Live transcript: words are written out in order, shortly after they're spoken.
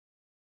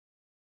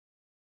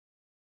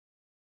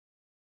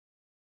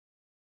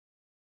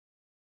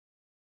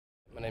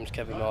My name's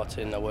Kevin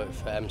Martin. I work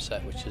for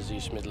EMCETT, which is the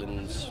East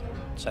Midlands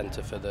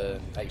Centre for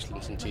the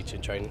Excellence in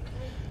Teaching Training.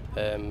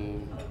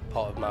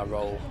 Part of my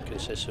role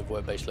consists of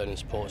work-based learning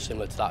support,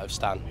 similar to that of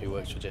Stan, who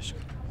works for JISC.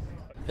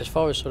 As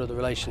far as sort of the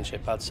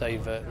relationship, I'd say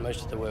that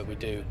most of the work we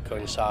do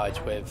coincides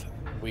with,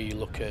 we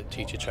look at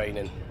teacher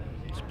training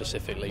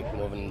specifically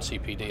more than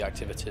CPD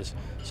activities,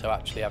 so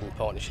actually having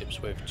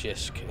partnerships with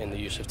JISC in the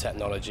use of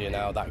technology and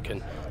how that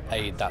can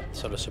aid that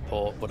sort of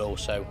support, but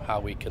also how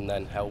we can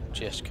then help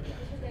JISC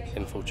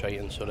infiltrate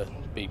and sort of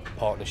be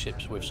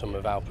partnerships with some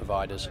of our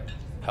providers,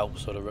 help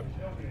sort of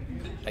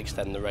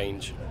extend the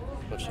range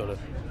of sort of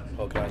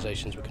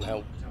organisations we can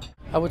help.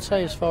 I would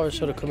say, as far as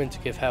sort of coming to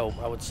give help,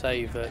 I would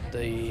say that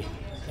the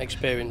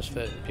experience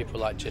that people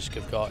like JISC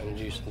have got in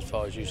use, as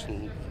far as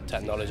using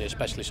technology,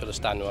 especially sort of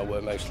Stan, who I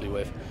work mostly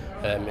with,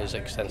 is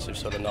extensive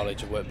sort of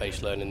knowledge of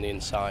work-based learning, the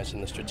insights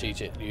and the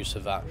strategic use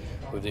of that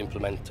with the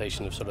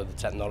implementation of sort of the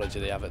technology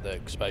they have at their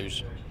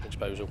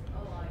disposal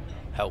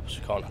helps.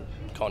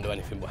 Can't do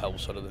anything but help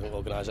sort of the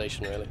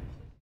organisation really.